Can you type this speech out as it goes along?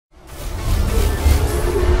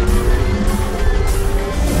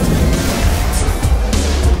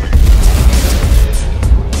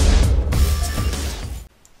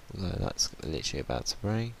about to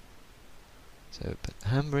break. So put the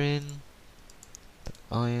hammer in, put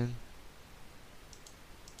iron.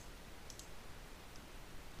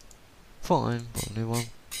 Fine, put a new one.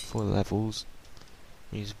 4 levels.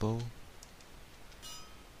 Usable.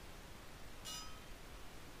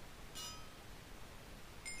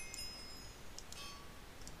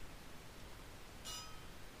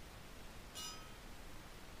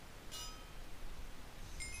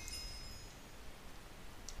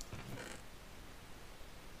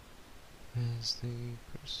 Where's the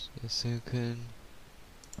Yasuken?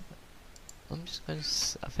 I'm just going to.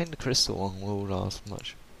 I think the crystal one will last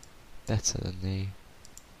much better than the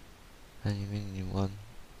aluminium one.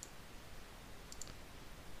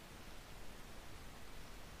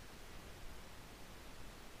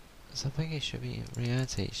 So I think it should be in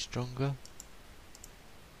reality stronger.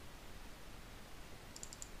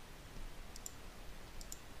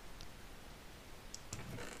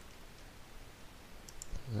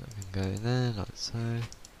 That can go in there like so. Now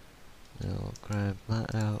I'll grab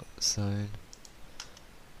that out, zone.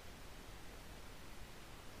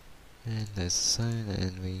 And there's the zone,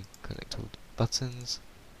 and we connect all the buttons.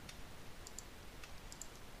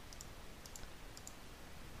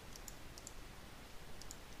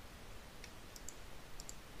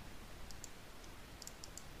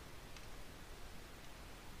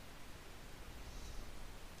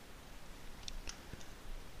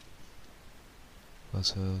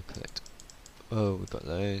 Also collect. Oh, we've got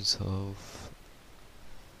loads of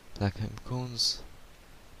black acorns.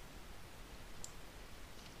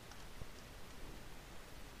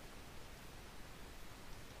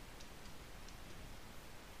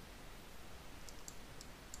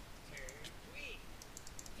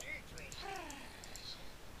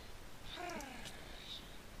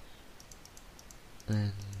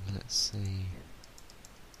 And let's see.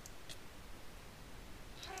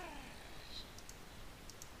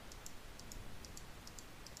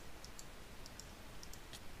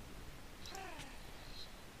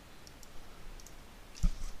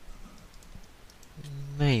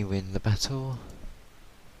 May win the battle.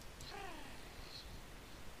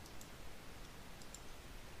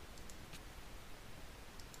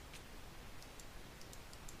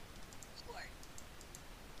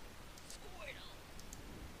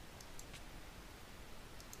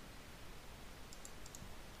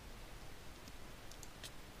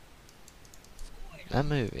 That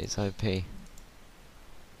move is OP.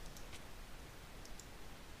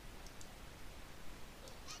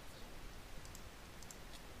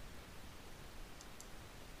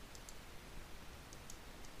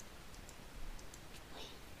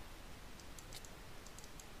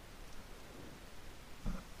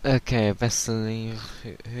 Okay, best to leave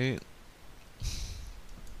who?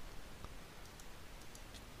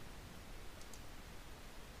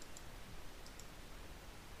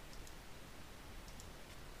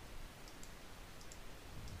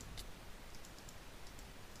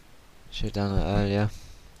 Should have done it earlier.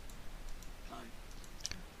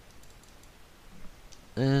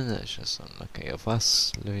 And that's just unlucky of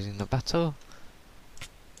us losing the battle.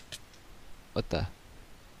 What the?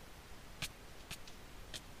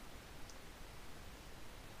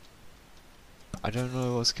 I don't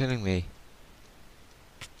know what's killing me.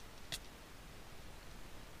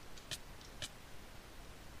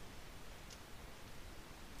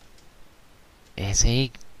 Is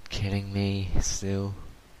he killing me still?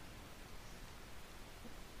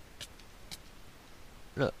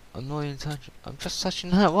 Look, I'm not even touching. I'm just touching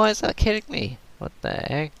that. Why is that killing me? What the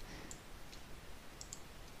heck?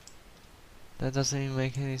 That doesn't even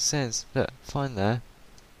make any sense. Look, fine there.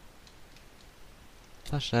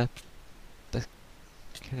 Touch that. That's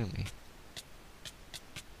killing me.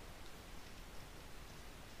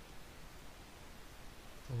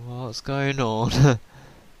 What's going on?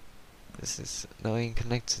 This is not even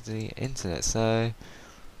connected to the internet, so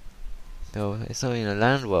no, it's not in a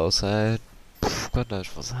land world, so God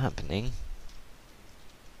knows what's happening.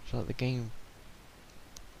 It's like the game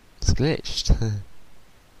is glitched.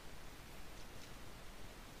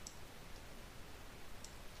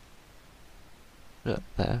 Look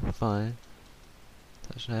there, fine.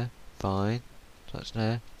 Touch there, fine. Touch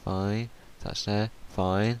there, fine. Touch there,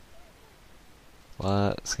 fine.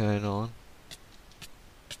 What's going on?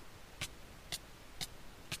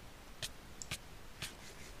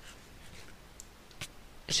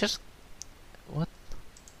 It's just... what?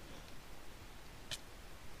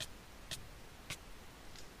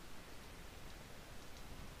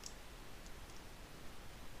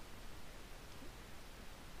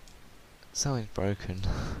 Something's broken.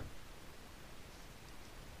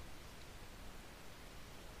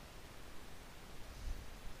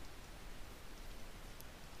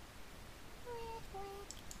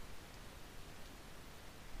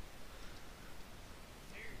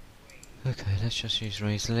 Okay, let's just use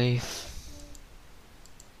raised leaf.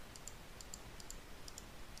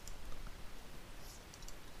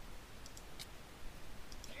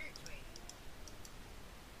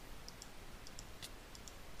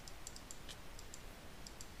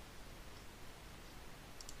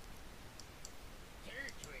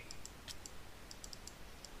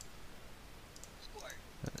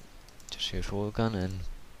 Just use water gun and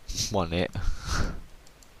one it.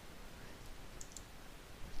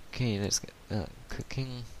 Okay, let's get that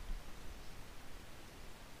cooking.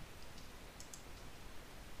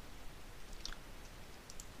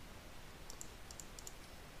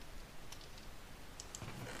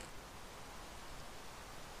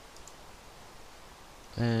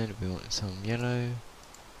 And we want some yellow.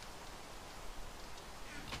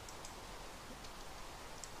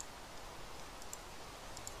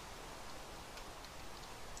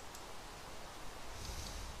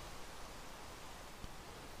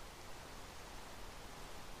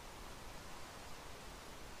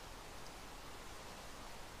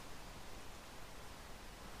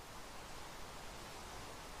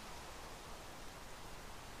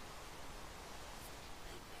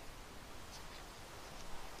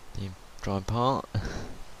 The dry part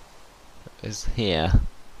is here.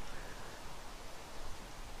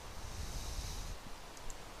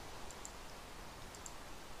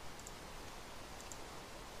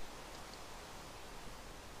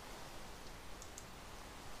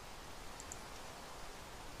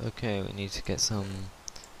 Okay, we need to get some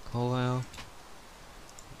coal out.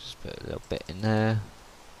 Just put a little bit in there.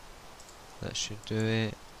 That should do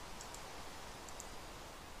it.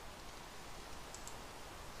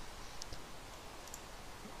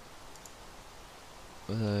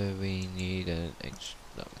 Although we need an extra,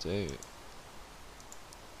 that'll do.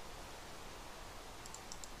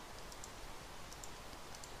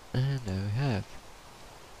 And there we have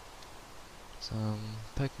some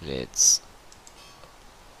poke lids.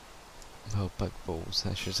 Well, poke balls,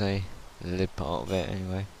 I should say. The lid part of it,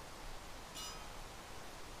 anyway.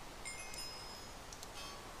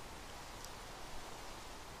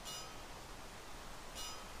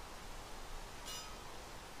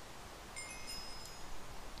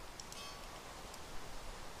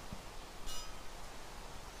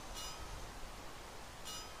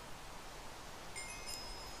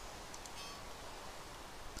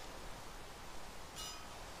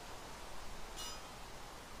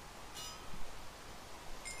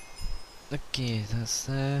 Okay, that's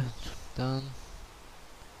there, done.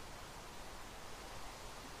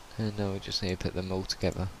 And now we just need to put them all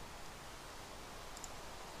together.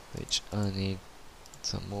 Which I need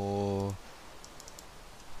some more.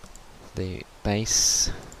 The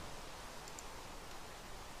base.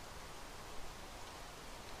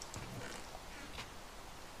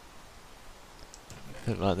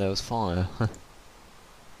 Looked like there was fire.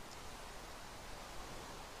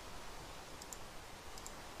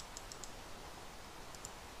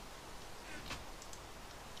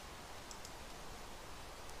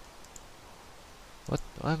 What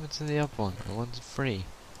happened to the other one? I wanted 3.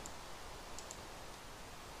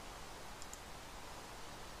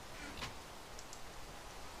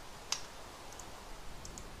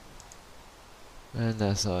 And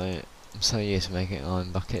that's I'm so used to making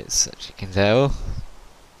iron buckets, as you can tell.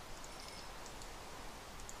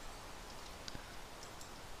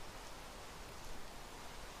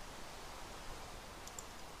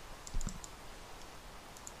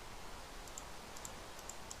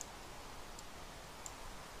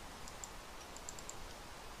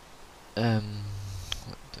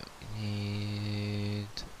 What do we need?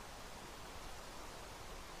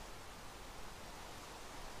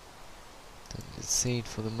 Don't need seed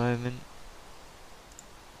for the moment.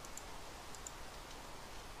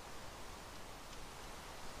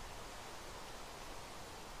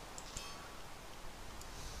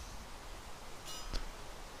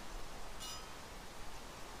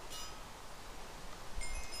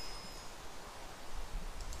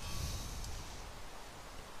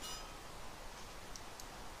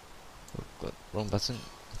 Oh, got wrong button.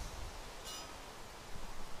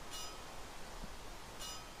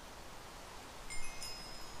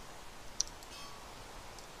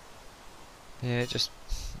 Yeah, just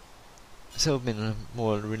sort of been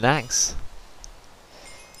more relaxed.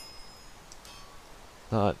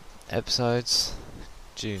 Like episodes,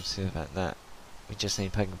 due to the fact that we just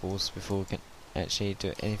need Pokeballs before we can actually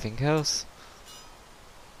do anything else.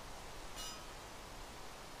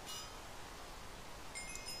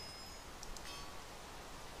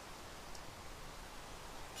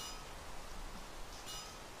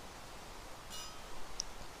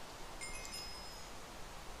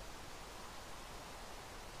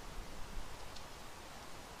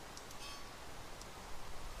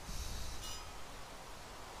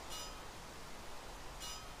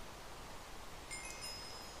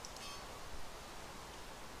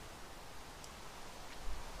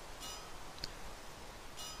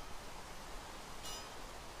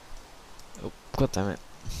 God damn it.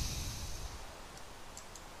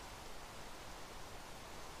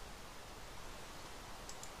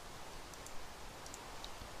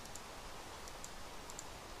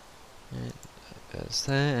 And goes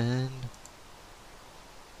there, and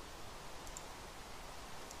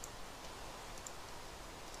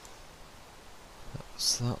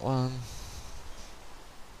that's that one.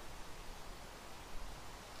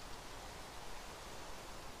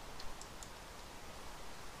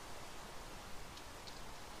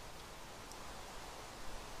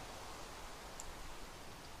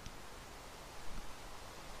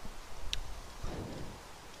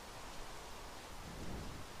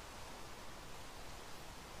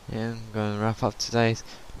 Yeah, I'm going to wrap up today's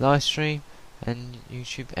live stream and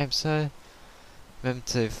YouTube episode. Remember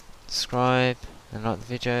to subscribe and like the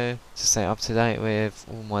video to stay up to date with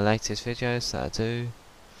all my latest videos that I do.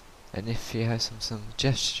 And if you have some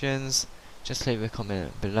suggestions, just leave a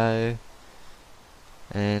comment below,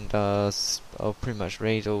 and I'll pretty much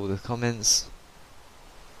read all the comments.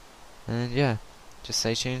 And yeah, just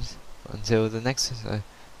stay tuned until the next episode.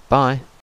 Bye.